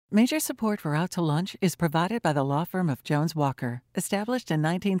Major support for Out to Lunch is provided by the law firm of Jones Walker, established in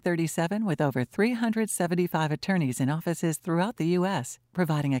 1937 with over 375 attorneys in offices throughout the U.S.,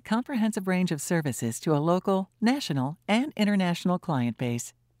 providing a comprehensive range of services to a local, national, and international client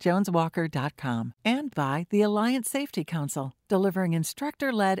base. JonesWalker.com, and by the Alliance Safety Council, delivering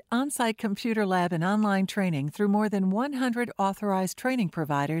instructor-led on-site computer lab and online training through more than 100 authorized training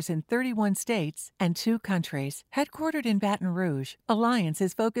providers in 31 states and 2 countries. Headquartered in Baton Rouge, Alliance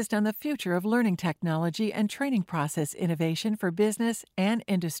is focused on the future of learning technology and training process innovation for business and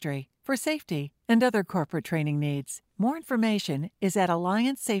industry, for safety and other corporate training needs. More information is at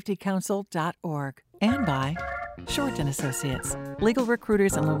alliancesafetycouncil.org, and by Short & Associates, legal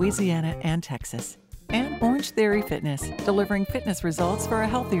recruiters in Louisiana and Texas. And Orange Theory Fitness, delivering fitness results for a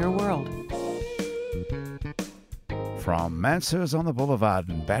healthier world. From Mansur's on the Boulevard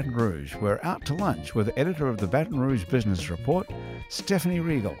in Baton Rouge, we're out to lunch with editor of the Baton Rouge Business Report, Stephanie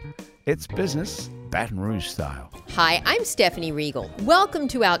Riegel. It's business, Baton Rouge style. Hi, I'm Stephanie Riegel. Welcome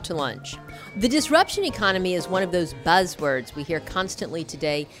to Out to Lunch. The disruption economy is one of those buzzwords we hear constantly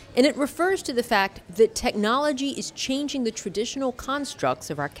today, and it refers to the fact that technology is changing the traditional constructs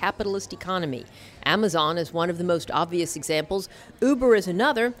of our capitalist economy. Amazon is one of the most obvious examples, Uber is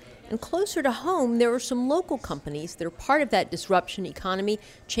another, and closer to home, there are some local companies that are part of that disruption economy,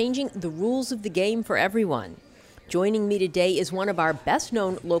 changing the rules of the game for everyone. Joining me today is one of our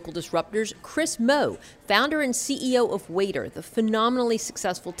best-known local disruptors, Chris Moe, founder and CEO of Waitr, the phenomenally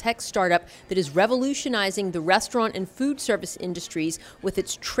successful tech startup that is revolutionizing the restaurant and food service industries with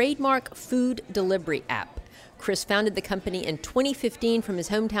its trademark food delivery app. Chris founded the company in 2015 from his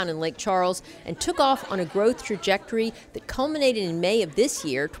hometown in Lake Charles and took off on a growth trajectory that culminated in May of this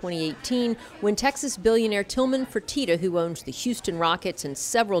year, 2018, when Texas billionaire Tillman Fertitta, who owns the Houston Rockets and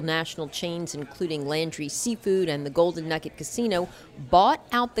several national chains including Landry Seafood and the Golden Nugget Casino, bought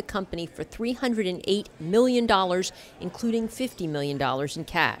out the company for $308 million, including $50 million in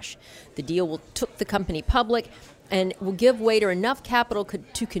cash. The deal took the company public and will give Waitr enough capital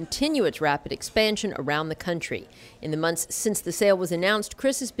to continue its rapid expansion around the country. In the months since the sale was announced,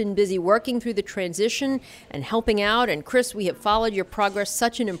 Chris has been busy working through the transition and helping out. And Chris, we have followed your progress,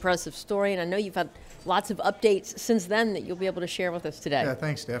 such an impressive story, and I know you've had lots of updates since then that you'll be able to share with us today. Yeah,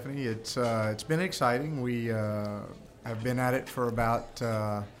 thanks, Stephanie. It's been exciting. We have been at it for about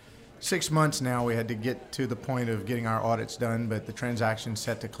 6 months now. We had to get to the point of getting our audits done, but the transaction's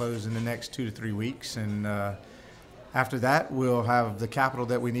set to close in the next 2 to 3 weeks, and after that, we'll have the capital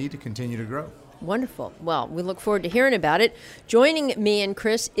that we need to continue to grow. Wonderful. Well, we look forward to hearing about it. Joining me and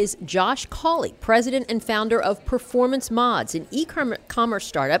Chris is Josh Cawley, president and founder of Performance Mods, an e-commerce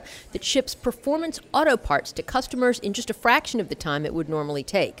startup that ships performance auto parts to customers in just a fraction of the time it would normally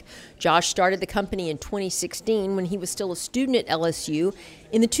take. Josh started the company in 2016 when he was still a student at LSU.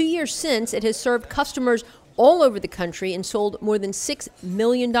 In the 2 years since, it has served customers all over the country and sold more than $6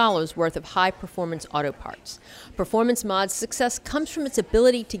 million worth of high-performance auto parts. Performance Mod's success comes from its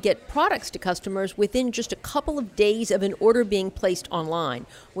ability to get products to customers within just a couple of days of an order being placed online,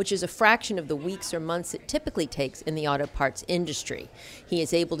 which is a fraction of the weeks or months it typically takes in the auto parts industry. He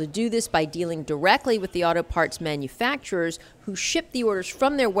is able to do this by dealing directly with the auto parts manufacturers who ship the orders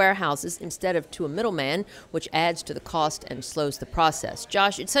from their warehouses instead of to a middleman, which adds to the cost and slows the process.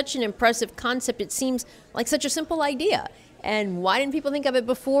 Josh, it's such an impressive concept. It seems like such a simple idea. And why didn't people think of it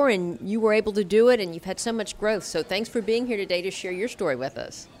before? And you were able to do it, and you've had so much growth. So thanks for being here today to share your story with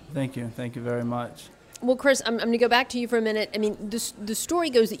us. Thank you. Thank you very much. Well, Chris, I'm going to go back to you for a minute. I mean, the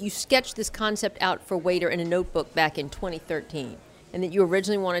story goes that you sketched this concept out for Waitr in a notebook back in 2013, and that you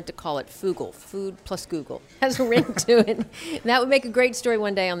originally wanted to call it Foogle, Food plus Google. Has a ring to it. And that would make a great story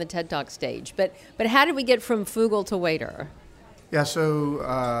one day on the TED Talk stage. But how did we get from Foogle to Waitr? Yeah, so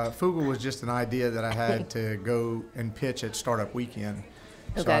Foogle was just an idea that I had to go and pitch at Startup Weekend.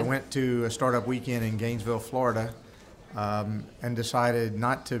 So Okay. I went to a Startup Weekend in Gainesville, Florida, and decided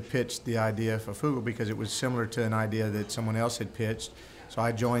not to pitch the idea for Foogle because it was similar to an idea that someone else had pitched. So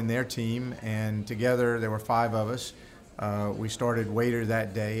I joined their team, and together there were 5 of us. We started Waitr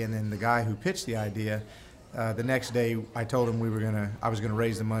that day, and then the guy who pitched the idea, the next day I told him I was gonna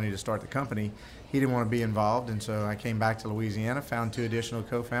raise the money to start the company. He didn't want to be involved, and so I came back to Louisiana, found 2 additional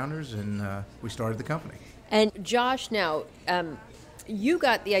co-founders, and we started the company. And Josh, now, you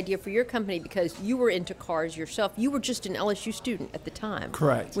got the idea for your company because you were into cars yourself. You were just an LSU student at the time.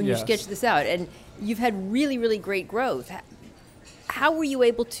 Correct, When yes. you sketched this out. And you've had really, really great growth. How were you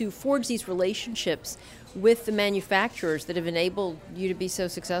able to forge these relationships with the manufacturers that have enabled you to be so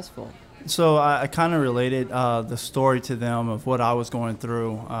successful? So I kind of related the story to them of what I was going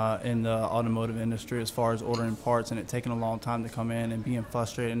through in the automotive industry as far as ordering parts and it taking a long time to come in and being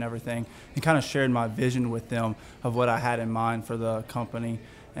frustrated and everything, and kind of shared my vision with them of what I had in mind for the company.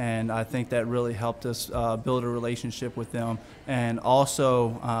 And I think that really helped us build a relationship with them. And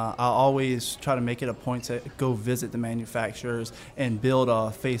also, I always try to make it a point to go visit the manufacturers and build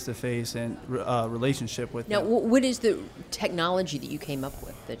a face-to-face and relationship with them. Now, what is the technology that you came up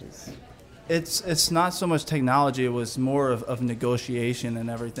with that is... It's not so much technology. It was more of negotiation and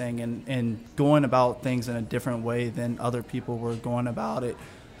everything, and going about things in a different way than other people were going about it.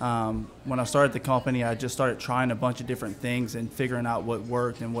 When I started the company, I just started trying a bunch of different things and figuring out what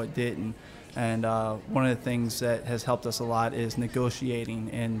worked and what didn't. And one of the things that has helped us a lot is negotiating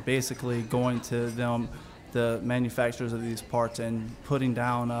and basically going to them, the manufacturers of these parts, and putting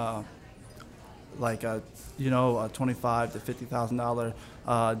down like a $25,000 to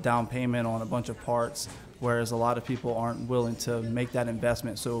 $50,000 down payment on a bunch of parts, whereas a lot of people aren't willing to make that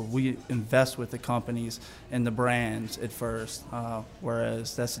investment. So we invest with the companies and the brands at first,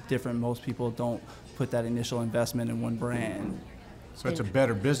 whereas that's different. Most people don't put that initial investment in one brand. So it's a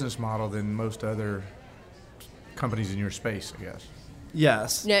better business model than most other companies in your space, I guess.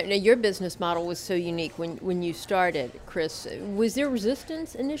 Yes. Now, your business model was so unique when you started, Chris. Was there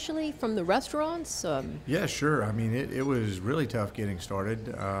resistance initially from the restaurants? Yeah, sure. I mean, it was really tough getting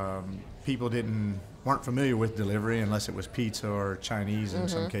started. People weren't familiar with delivery unless it was pizza or Chinese in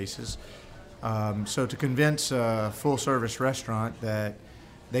some cases. So to convince a full-service restaurant that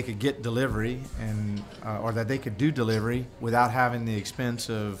they could get delivery and or that they could do delivery without having the expense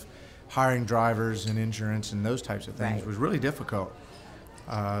of hiring drivers and insurance and those types of things was really difficult.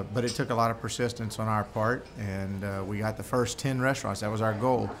 But it took a lot of persistence on our part, and we got the first 10 restaurants. That was our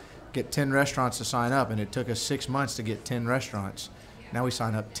goal, get 10 restaurants to sign up, and it took us 6 months to get 10 restaurants. Now we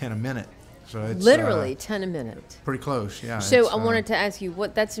sign up 10 a minute. So it's literally 10 a minute. Pretty close, yeah. So I wanted to ask you,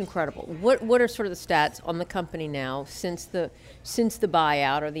 that's incredible. What are sort of the stats on the company now since the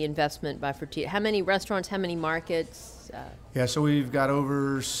buyout or the investment by Fertitta? How many restaurants? How many markets? Yeah, so we've got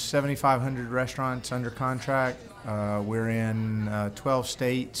over 7,500 restaurants under contract. We're in 12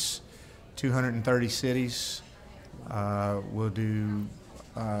 states, 230 cities. We'll do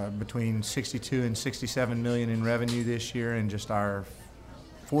between 62 and 67 million in revenue this year, in just our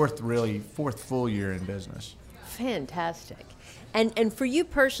fourth full year in business. Fantastic. And for you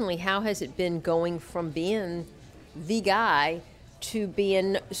personally, how has it been going from being the guy to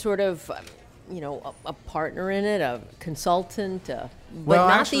being sort of, a partner in it, a consultant, but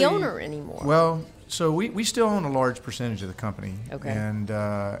not the owner anymore? Well, so we still own a large percentage of the company. Okay. And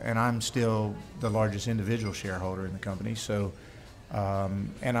I'm still the largest individual shareholder in the company. So,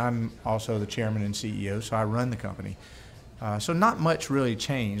 and I'm also the chairman and CEO, so I run the company. So not much really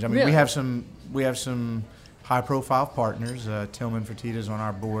changed. I mean, really? we have some high-profile partners. Tillman Fertitta is on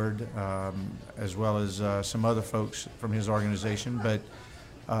our board, as well as some other folks from his organization. But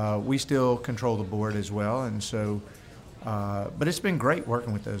we still control the board as well, and so. But it's been great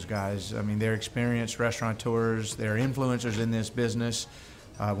working with those guys. I mean, they're experienced restaurateurs. They're influencers in this business.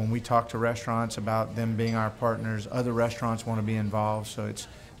 When we talk to restaurants about them being our partners, other restaurants want to be involved. So it's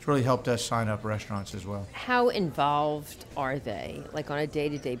really helped us sign up restaurants as well. How involved are they, like on a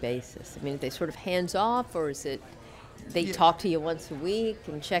day-to-day basis? I mean, are they sort of hands-off, or is it they talk to you once a week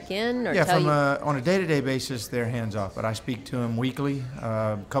and check in? Or On a day-to-day basis, they're hands-off. But I speak to them weekly,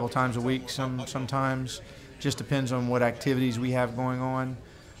 a couple times a week sometimes. Just depends on what activities we have going on.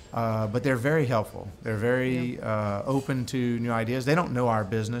 But they're very helpful. They're very open to new ideas. They don't know our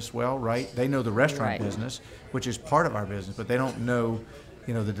business well, right? They know the restaurant business, which is part of our business, but they don't know,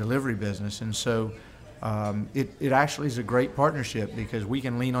 the delivery business. And so it actually is a great partnership, because we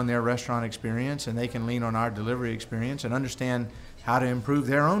can lean on their restaurant experience and they can lean on our delivery experience and understand how to improve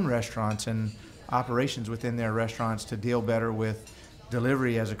their own restaurants and operations within their restaurants to deal better with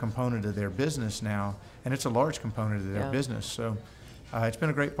delivery as a component of their business now. And it's a large component of their business. So it's been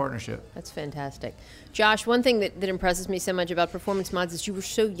a great partnership. That's fantastic. Josh, one thing that impresses me so much about Performance Mods is you were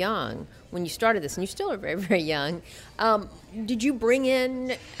so young when you started this, and you still are very, very young. Did you bring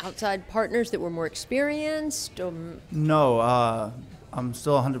in outside partners that were more experienced? No, I'm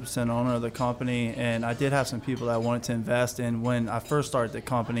still 100% owner of the company, and I did have some people that I wanted to invest in. When I first started the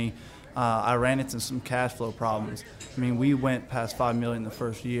company, I ran into some cash flow problems. I mean, we went past $5 million the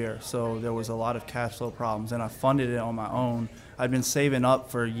first year, so there was a lot of cash flow problems, and I funded it on my own. I'd been saving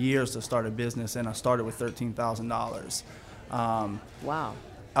up for years to start a business, and I started with $13,000. Wow.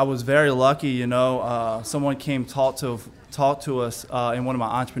 I was very lucky, someone came talk to us in one of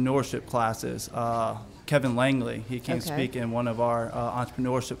my entrepreneurship classes, Kevin Langley. He came Okay. speak in one of our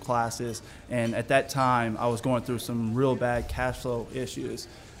entrepreneurship classes, and at that time I was going through some real bad cash flow issues,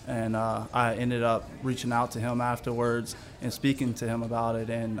 and I ended up reaching out to him afterwards and speaking to him about it,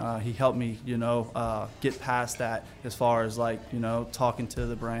 and he helped me, get past that as far as like, talking to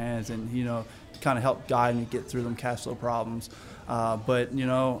the brands and, kind of help guide me get through them cash flow problems. But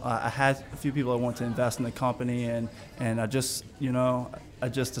I had a few people that wanted to invest in the company, and I just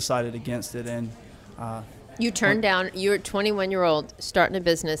decided against it. And You turned down, you're a 21-year-old starting a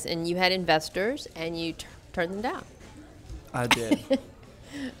business, and you had investors, and you turned them down. I did.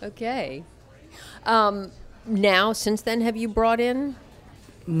 Okay. Now, since then, have you brought in?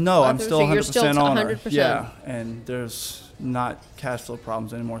 No, I'm others? still So 100% you're still owner. 100%. Yeah, and there's not cash flow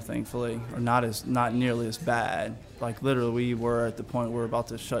problems anymore, thankfully, or not nearly as bad. Like literally, we were at the point where we were about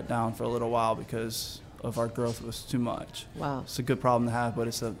to shut down for a little while because of our growth was too much. Wow. It's a good problem to have, but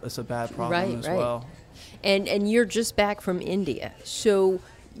it's a bad problem as well. And you're just back from India. So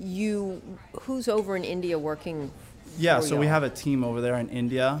who's over in India working Yeah, for so we y'all? have a team over there in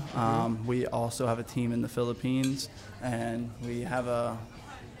India. We also have a team in the Philippines, and we have a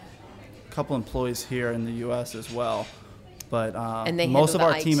couple employees here in the U.S. as well. But And they most of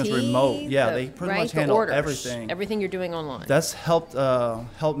handle our the team is IT, remote. Yeah, they pretty much the handle orders, everything. Everything you're doing online. That's helped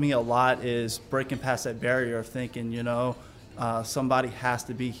me a lot is breaking past that barrier of thinking, somebody has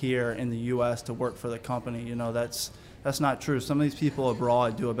to be here in the U.S. to work for the company. That's not true. Some of these people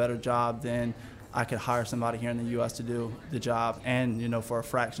abroad do a better job than I could hire somebody here in the U.S. to do the job, and for a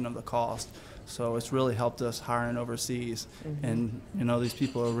fraction of the cost. So it's really helped us hiring overseas, and these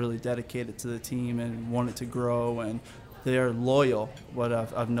people are really dedicated to the team and want it to grow, and they're loyal. What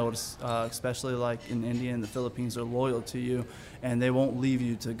I've noticed, especially like in India and the Philippines, they're loyal to you, and they won't leave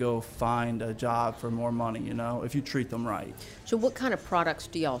you to go find a job for more money. If you treat them right. So what kind of products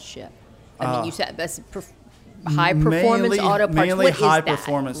do y'all ship? I mean, you said that's high performance auto parts. Mainly What is high that?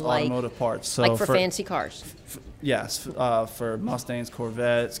 performance Like- automotive parts. So Like for fancy cars. Yes, for Mustangs,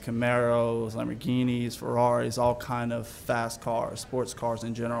 Corvettes, Camaros, Lamborghinis, Ferraris, all kind of fast cars, sports cars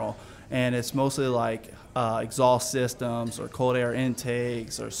in general. And it's mostly like exhaust systems or cold air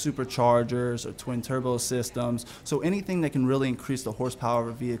intakes or superchargers or twin turbo systems. So anything that can really increase the horsepower of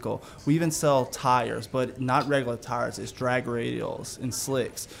a vehicle. We even sell tires, but not regular tires. It's drag radials and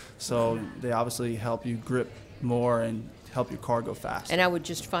slicks. So they obviously help you grip more and help your car go faster. And I would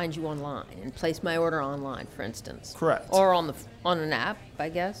just find you online and place my order online, for instance. Correct. Or on an app, I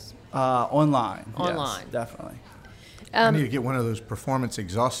guess. Online. Online. Yes, definitely. I need to get one of those performance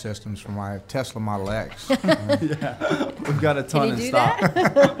exhaust systems for my Tesla Model X. We've got a ton Can in you do stock.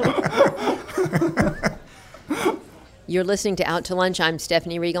 that? You're listening to Out to Lunch. I'm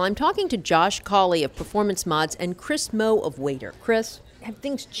Stephanie Regal. I'm talking to Josh Cawley of Performance Mods and Chris Moe of Waiter. Chris, have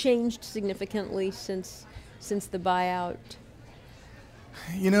things changed significantly since the buyout?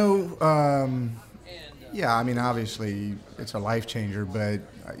 Yeah, I mean, obviously it's a life changer, but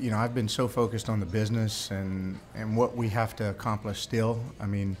I've been so focused on the business and what we have to accomplish still. I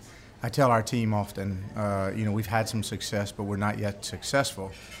mean, I tell our team often, we've had some success, but we're not yet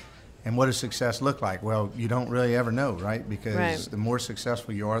successful. And what does success look like? Well, you don't really ever know, right? Because the more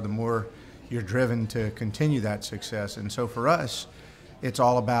successful you are, the more you're driven to continue that success. And so for us, it's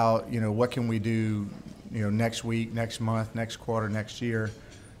all about, what can we do, next week, next month, next quarter, next year.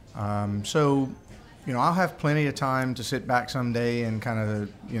 I'll have plenty of time to sit back someday and kind of,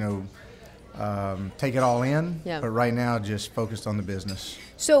 take it all in. Yeah. But right now, just focused on the business.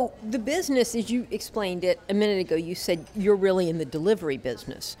 So the business, as you explained it a minute ago, you said you're really in the delivery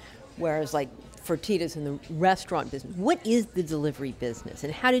business, whereas like Fertitta's in the restaurant business. What is the delivery business,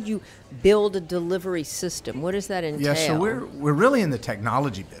 and how did you build a delivery system? What does that entail? Yeah, so we're really in the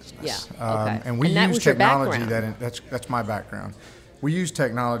technology business. Yeah, okay. And we And that use was your technology. background. That's my background. We use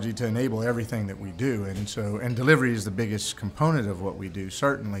technology to enable everything that we do, and delivery is the biggest component of what we do,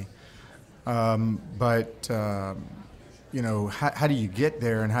 certainly. How do you get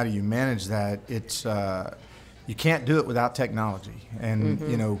there and how do you manage that? It's you can't do it without technology. And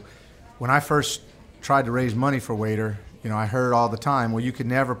when I first tried to raise money for Waiter, I heard all the time, well, you could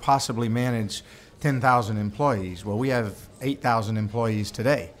never possibly manage 10,000 employees. Well, we have 8,000 employees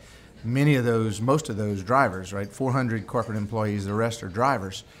today. Most of those drivers, right? 400 corporate employees, the rest are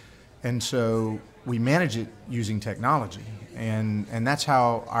drivers. And so we manage it using technology. And that's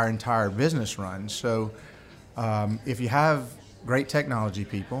how our entire business runs. So if you have great technology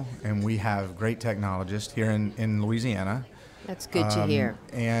people, and we have great technologists here in Louisiana. That's good to hear.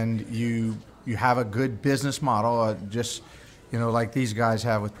 And you have a good business model, like these guys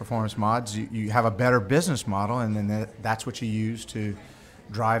have with Performance Mods. You have a better business model, and then that's what you use to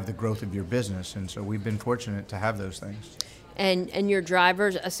drive the growth of your business. And so we've been fortunate to have those things. And your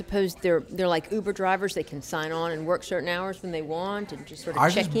drivers, I suppose they're like Uber drivers. They can sign on and work certain hours when they want and just sort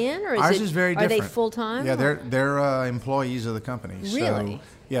of check in, or ours is very different. Are they full time? Yeah, they're employees of the company. Really?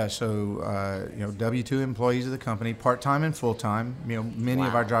 So W-2 employees of the company, part time and full time. Many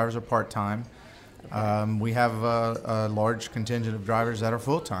of our drivers are part time. Okay. We have a large contingent of drivers that are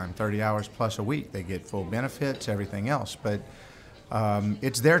full time, 30 hours plus a week. They get full benefits, everything else, but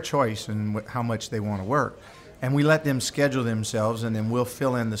it's their choice and how much they want to work. And we let them schedule themselves, and then we'll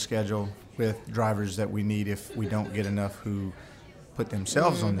fill in the schedule with drivers that we need if we don't get enough who put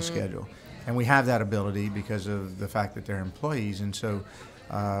themselves on the schedule. And we have that ability because of the fact that they're employees. And so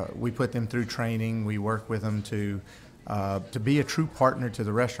we put them through training. We work with them to be a true partner to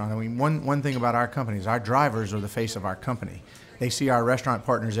the restaurant. I mean, one thing about our company is our drivers are the face of our company. They see our restaurant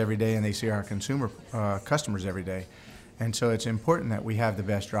partners every day, and they see our customers every day. And so it's important that we have the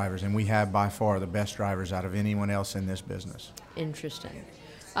best drivers, and we have by far the best drivers out of anyone else in this business. Interesting.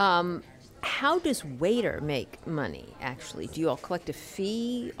 How does Waiter make money, actually? Do you all collect a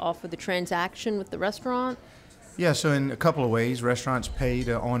fee off of the transaction with the restaurant? Yeah, so in a couple of ways. Restaurants pay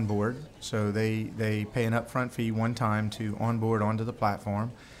to onboard, so they pay an upfront fee one time to onboard onto the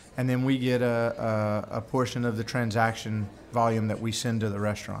platform, and then we get a portion of the transaction volume that we send to the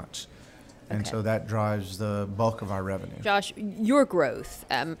restaurants. And so that drives the bulk of our revenue. Josh, your growth,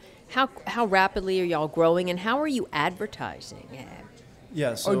 how rapidly are y'all growing, and how are you advertising?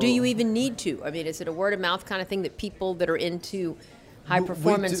 Yeah, so or do you even need to? I mean, is it a word of mouth kind of thing that people that are into high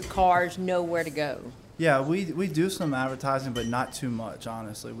performance cars know where to go? Yeah, we do some advertising, but not too much,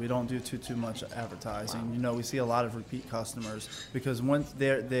 honestly. We don't do too much advertising. Wow. We see a lot of repeat customers because once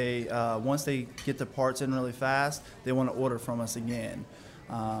they get the parts in really fast, they want to order from us again.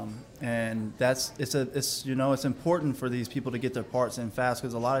 And it's important for these people to get their parts in fast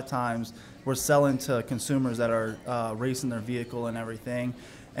because a lot of times we're selling to consumers that are racing their vehicle and everything,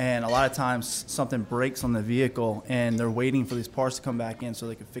 and a lot of times something breaks on the vehicle and they're waiting for these parts to come back in so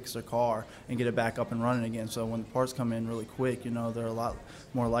they can fix their car and get it back up and running again. So when the parts come in really quick, they're a lot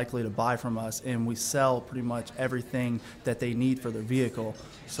more likely to buy from us, and we sell pretty much everything that they need for their vehicle.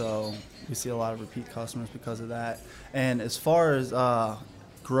 So we see a lot of repeat customers because of that. And as far as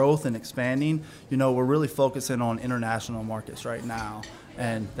growth and expanding, we're really focusing on international markets right now,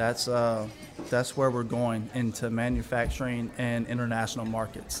 and that's where we're going, into manufacturing and international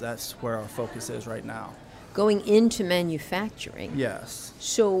markets. That's where our focus is right now. Going into manufacturing? Yes.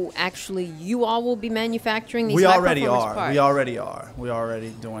 So actually you all will be manufacturing these We high already performance are. parts? We already are. We're already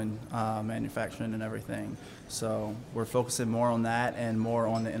doing manufacturing and everything. So we're focusing more on that and more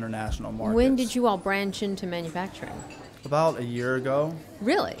on the international markets. When did you all branch into manufacturing? About a year ago.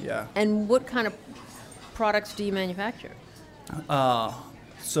 Really? Yeah. And what kind of products do you manufacture?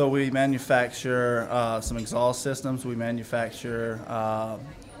 So we manufacture some exhaust systems. We manufacture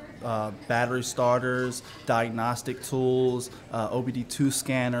battery starters, diagnostic tools, OBD2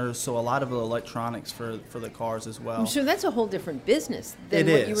 scanners. So a lot of the electronics for the cars as well. So that's a whole different business than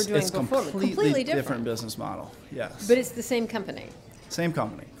what you were doing before. It's completely different business model. Yes. But it's the same company. Same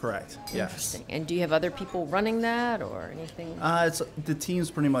company, correct. Yes. Interesting. And do you have other people running that or anything? It's the team's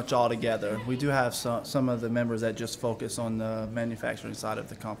pretty much all together. We do have some of the members that just focus on the manufacturing side of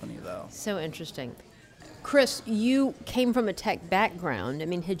the company, though. So interesting. Chris, you came from a tech background. I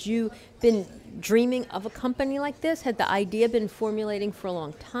mean, had you been dreaming of a company like this? Had the idea been formulating for a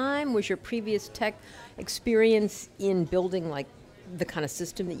long time? Was your previous tech experience in building like the kind of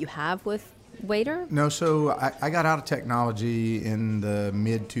system that you have with Waiter? No, so I got out of technology in the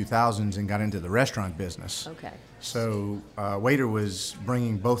mid-2000s and got into the restaurant business. Okay. So Waiter was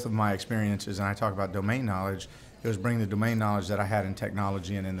bringing both of my experiences, and I talk about domain knowledge. It was bringing the domain knowledge that I had in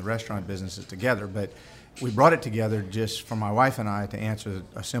technology and in the restaurant businesses together. But we brought it together just for my wife and I to answer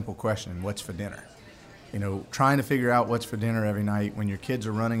a simple question: what's for dinner? Trying to figure out what's for dinner every night when your kids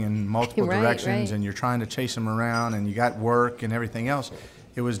are running in multiple directions and you're trying to chase them around and you got work and everything else.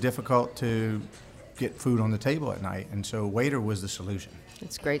 It was difficult to get food on the table at night, and so Waiter was the solution.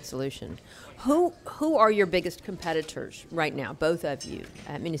 It's a great solution. Who are your biggest competitors right now, both of you?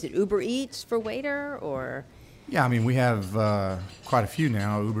 I mean, is it Uber Eats for Waiter or? Yeah, I mean, we have quite a few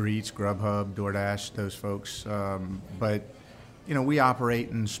now, Uber Eats, Grubhub, DoorDash, those folks. But, we operate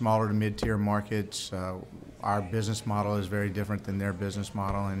in smaller to mid-tier markets. Our business model is very different than their business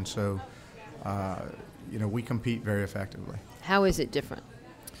model, and so, we compete very effectively. How is it different?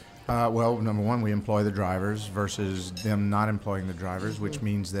 Well, number one, we employ the drivers versus them not employing the drivers, which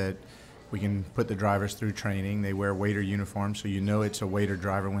means that we can put the drivers through training. They wear Waiter uniforms, so it's a Waiter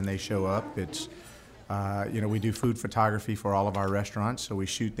driver when they show up. It's We do food photography for all of our restaurants, so we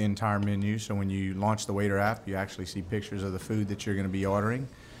shoot the entire menu. So when you launch the Waiter app, you actually see pictures of the food that you're going to be ordering.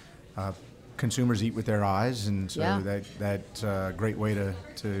 Consumers eat with their eyes, and so that's a great way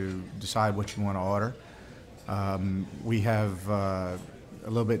to decide what you want to order. We have a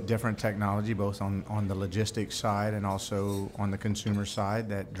little bit different technology, both on the logistics side and also on the consumer side,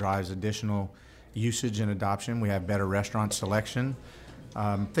 that drives additional usage and adoption. We have better restaurant selection,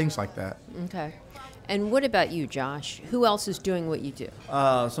 things like that. Okay. And what about you, Josh? Who else is doing what you do?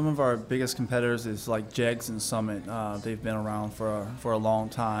 Some of our biggest competitors is like Jegs and Summit. They've been around for a long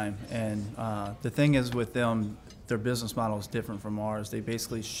time, and the thing is with them, their business model is different from ours. They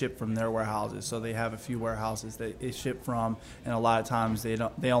basically ship from their warehouses, so they have a few warehouses that they ship from, and a lot of times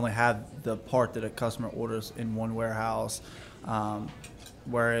they only have the part that a customer orders in one warehouse,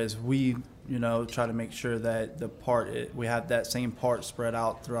 whereas we try to make sure that we have that same part spread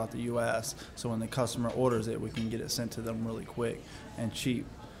out throughout the U.S. So when the customer orders it, we can get it sent to them really quick and cheap.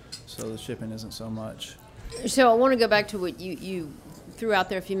 So the shipping isn't so much. So I want to go back to what you threw out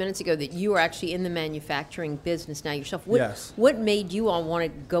there a few minutes ago, that you are actually in the manufacturing business now yourself. Yes. What made you all want to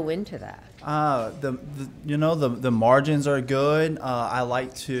go into that? The margins are good. I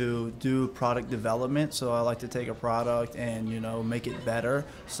like to do product development, so I like to take a product and make it better.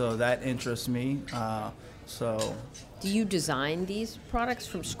 So that interests me. Do you design these products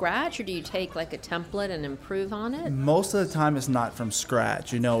from scratch, or do you take like a template and improve on it? Most of the time it's not from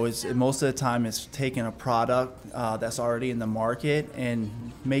scratch. Most of the time it's taking a product that's already in the market and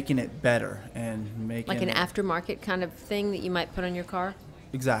making it better and making like an aftermarket kind of thing that you might put on your car?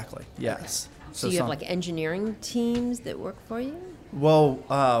 Exactly. Yes. Okay. So you have like engineering teams that work for you?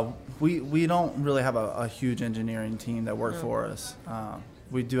 Well, we don't really have a huge engineering team that work for us.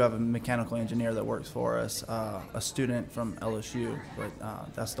 We do have a mechanical engineer that works for us, a student from LSU,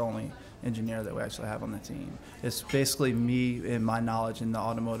 but that's the only engineer that we actually have on the team. It's basically me and my knowledge in the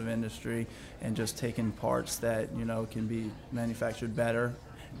automotive industry and just taking parts that, can be manufactured better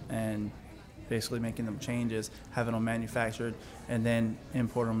and basically making them changes, having them manufactured, and then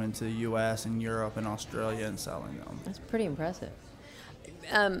import them into the U.S. and Europe and Australia and selling them. That's pretty impressive.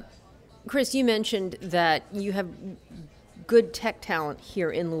 Chris, you mentioned that you have good tech talent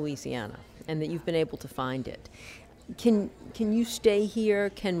here in Louisiana and that you've been able to find it. Can you stay here?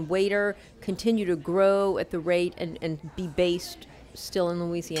 Can Waiter continue to grow at the rate and be based still in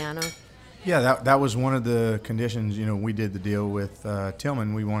Louisiana? Yeah, that was one of the conditions. We did the deal with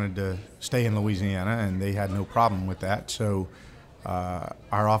Tillman. We wanted to stay in Louisiana, and they had no problem with that. So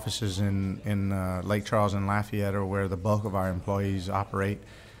our offices in Lake Charles and Lafayette are where the bulk of our employees operate.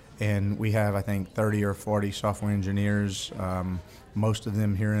 And we have, I think, 30 or 40 software engineers, most of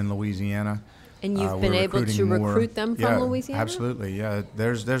them here in Louisiana. And you've been able to recruit them from Louisiana? Absolutely, yeah.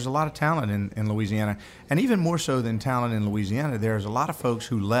 There's a lot of talent in Louisiana. And even more so than talent in Louisiana, there's a lot of folks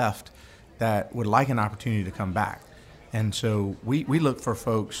who left that would like an opportunity to come back. And so we look for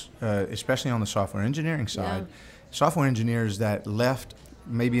folks, especially on the software engineering side, software engineers that left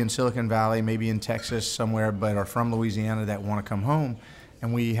maybe in Silicon Valley, maybe in Texas somewhere, but are from Louisiana that want to come home.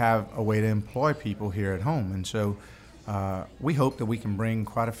 And we have a way to employ people here at home. And so we hope that we can bring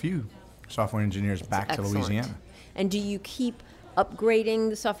quite a few software engineers back to Louisiana. And do you keep upgrading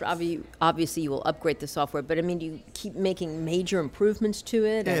the software? Obviously, you will upgrade the software, but do you keep making major improvements to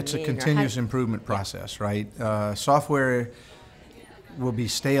it? Yeah, it's a continuous improvement process, right? Software will be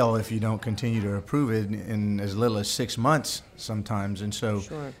stale if you don't continue to improve it in as little as 6 months sometimes. And so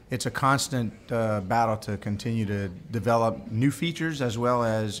it's a constant battle to continue to develop new features as well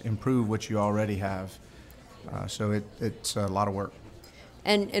as improve what you already have. So it's a lot of work.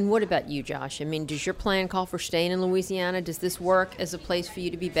 And what about you, Josh? Does your plan call for staying in Louisiana? Does this work as a place for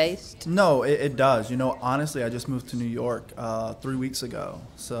you to be based? No, it does. Honestly, I just moved to New York 3 weeks ago.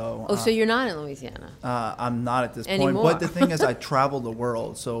 So so you're not in Louisiana? I'm not at this anymore. point. But the thing is, I travel the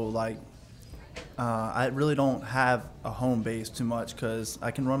world. So, I really don't have a home base too much because I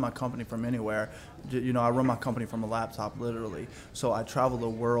can run my company from anywhere. I run my company from a laptop, literally. So I travel the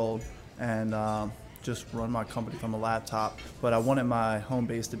world and just run my company from a laptop, but I wanted my home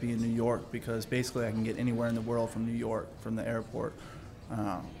base to be in New York because basically I can get anywhere in the world from New York, from the airport.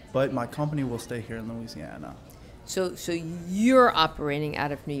 But my company will stay here in Louisiana. So you're operating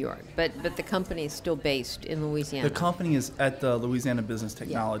out of New York, but the company is still based in Louisiana. The company is at the Louisiana Business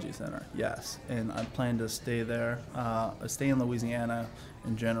Technology Center, yes, and I plan to stay there, stay in Louisiana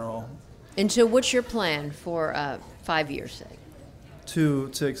in general. And so what's your plan for 5 years, say?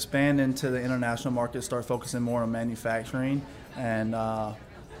 To expand into the international market, start focusing more on manufacturing, and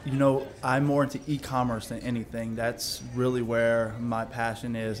I'm more into e-commerce than anything. That's really where my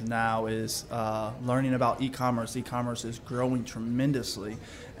passion is now, is learning about e-commerce. E-commerce is growing tremendously,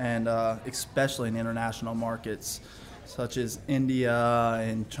 and especially in international markets such as India,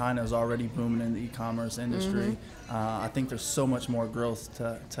 and China is already booming in the e-commerce industry. I think there's so much more growth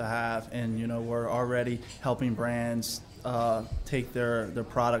to have, and we're already helping brands take their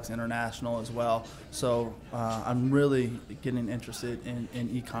products international as well. So I'm really getting interested in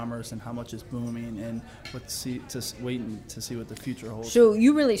e-commerce and how much it's booming, and waiting to see what the future holds. So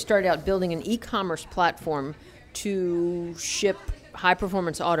you really started out building an e-commerce platform to ship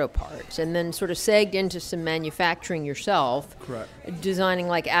high-performance auto parts, and then sort of segged into some manufacturing yourself. Correct. Designing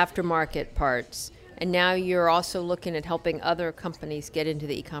like aftermarket parts. And now you're also looking at helping other companies get into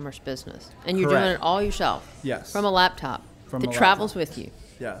the e-commerce business. And you're Correct. doing it all yourself. Yes. From a laptop that travels with you.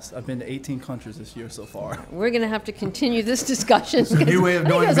 Yes. I've been to 18 countries this year so far. We're going to have to continue this discussion. It's a new way of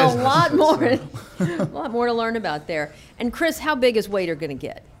doing there's business. a lot more to learn about there. And Chris, how big is Waiter going to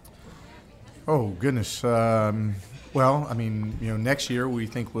get? Oh, goodness. Well, I mean, next year we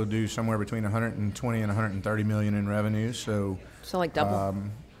think we'll do somewhere between 120 and 130 million in revenue. So like double?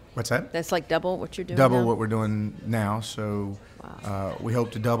 What's that? That's like double what you're doing Double now? what we're doing now. So we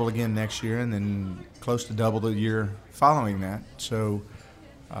hope to double again next year, and then close to double the year following that. So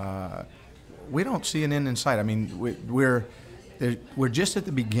we don't see an end in sight. I mean, we're just at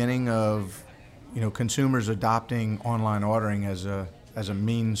the beginning of consumers adopting online ordering as a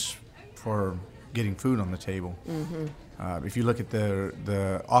means for getting food on the table. If you look at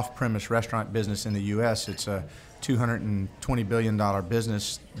the off-premise restaurant business in the U.S., it's a $220 billion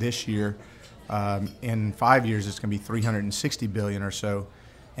business this year. In 5 years, it's going to be $360 billion or so,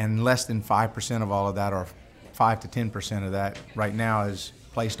 and less than 5% of all of that, or 5 to 10% of that, right now is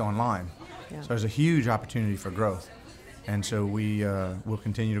placed online. Yeah. So there's a huge opportunity for growth, and so we will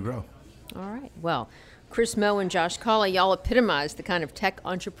continue to grow. All right. Well, Chris Moe and Josh Cawley, y'all epitomize the kind of tech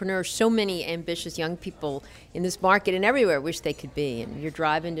entrepreneurs so many ambitious young people in this market and everywhere wish they could be. And your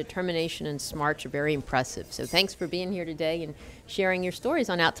drive and determination and smarts are very impressive. So thanks for being here today and sharing your stories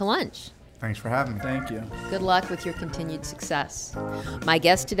on Out to Lunch. Thanks for having me. Thank you. Good luck with your continued success. My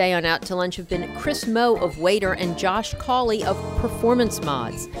guests today on Out to Lunch have been Chris Moe of Waiter and Josh Cawley of Performance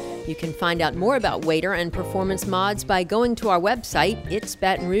Mods. You can find out more about Waiter and Performance Mods by going to our website,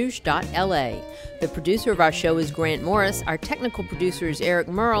 itsbatonrouge.la. The producer of our show is Grant Morris, our technical producer is Eric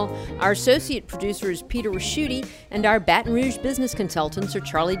Merle, our associate producer is Peter Raschuti, and our Baton Rouge business consultants are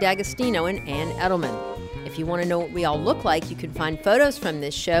Charlie D'Agostino and Ann Edelman. If you want to know what we all look like, you can find photos from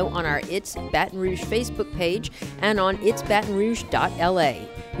this show on our It's Baton Rouge Facebook page and on itsbatonrouge.la.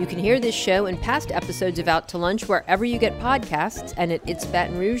 You can hear this show and past episodes of Out to Lunch wherever you get podcasts and at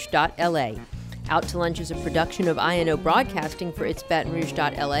itsbatonrouge.la. Out to Lunch is a production of INO Broadcasting for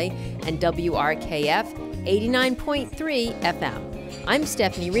itsbatonrouge.la and WRKF 89.3 FM. I'm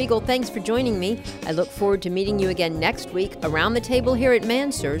Stephanie Riegel. Thanks for joining me. I look forward to meeting you again next week around the table here at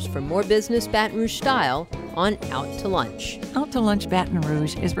Mansur's for more business Baton Rouge style on Out to Lunch. Out to Lunch Baton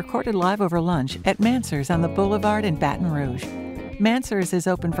Rouge is recorded live over lunch at Mansur's on the Boulevard in Baton Rouge. Mansur's is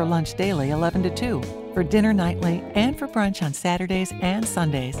open for lunch daily 11 to 2, for dinner nightly, and for brunch on Saturdays and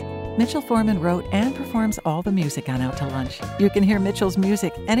Sundays. Mitchell Foreman wrote and performs all the music on Out to Lunch. You can hear Mitchell's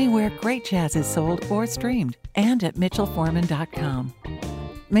music anywhere great jazz is sold or streamed, and at mitchellforeman.com.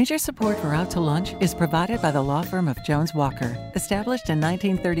 Major support for Out to Lunch is provided by the law firm of Jones Walker, established in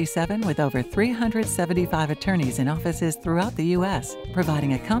 1937 with over 375 attorneys in offices throughout the U.S.,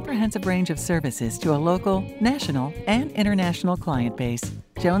 providing a comprehensive range of services to a local, national, and international client base.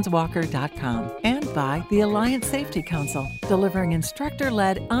 JonesWalker.com, and by the Alliance Safety Council, delivering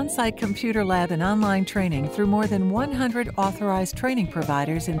instructor-led on-site computer lab and online training through more than 100 authorized training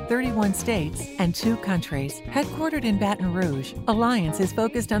providers in 31 states and 2 countries. Headquartered in Baton Rouge, Alliance is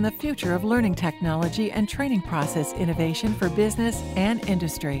focused on the future of learning technology and training process innovation for business and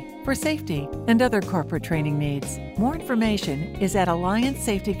industry, for safety and other corporate training needs. More information is at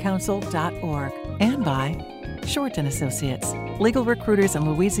alliancesafetycouncil.org, and by Shorten Associates, legal recruiters in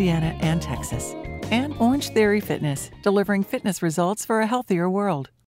Louisiana and Texas, and Orange Theory Fitness, delivering fitness results for a healthier world.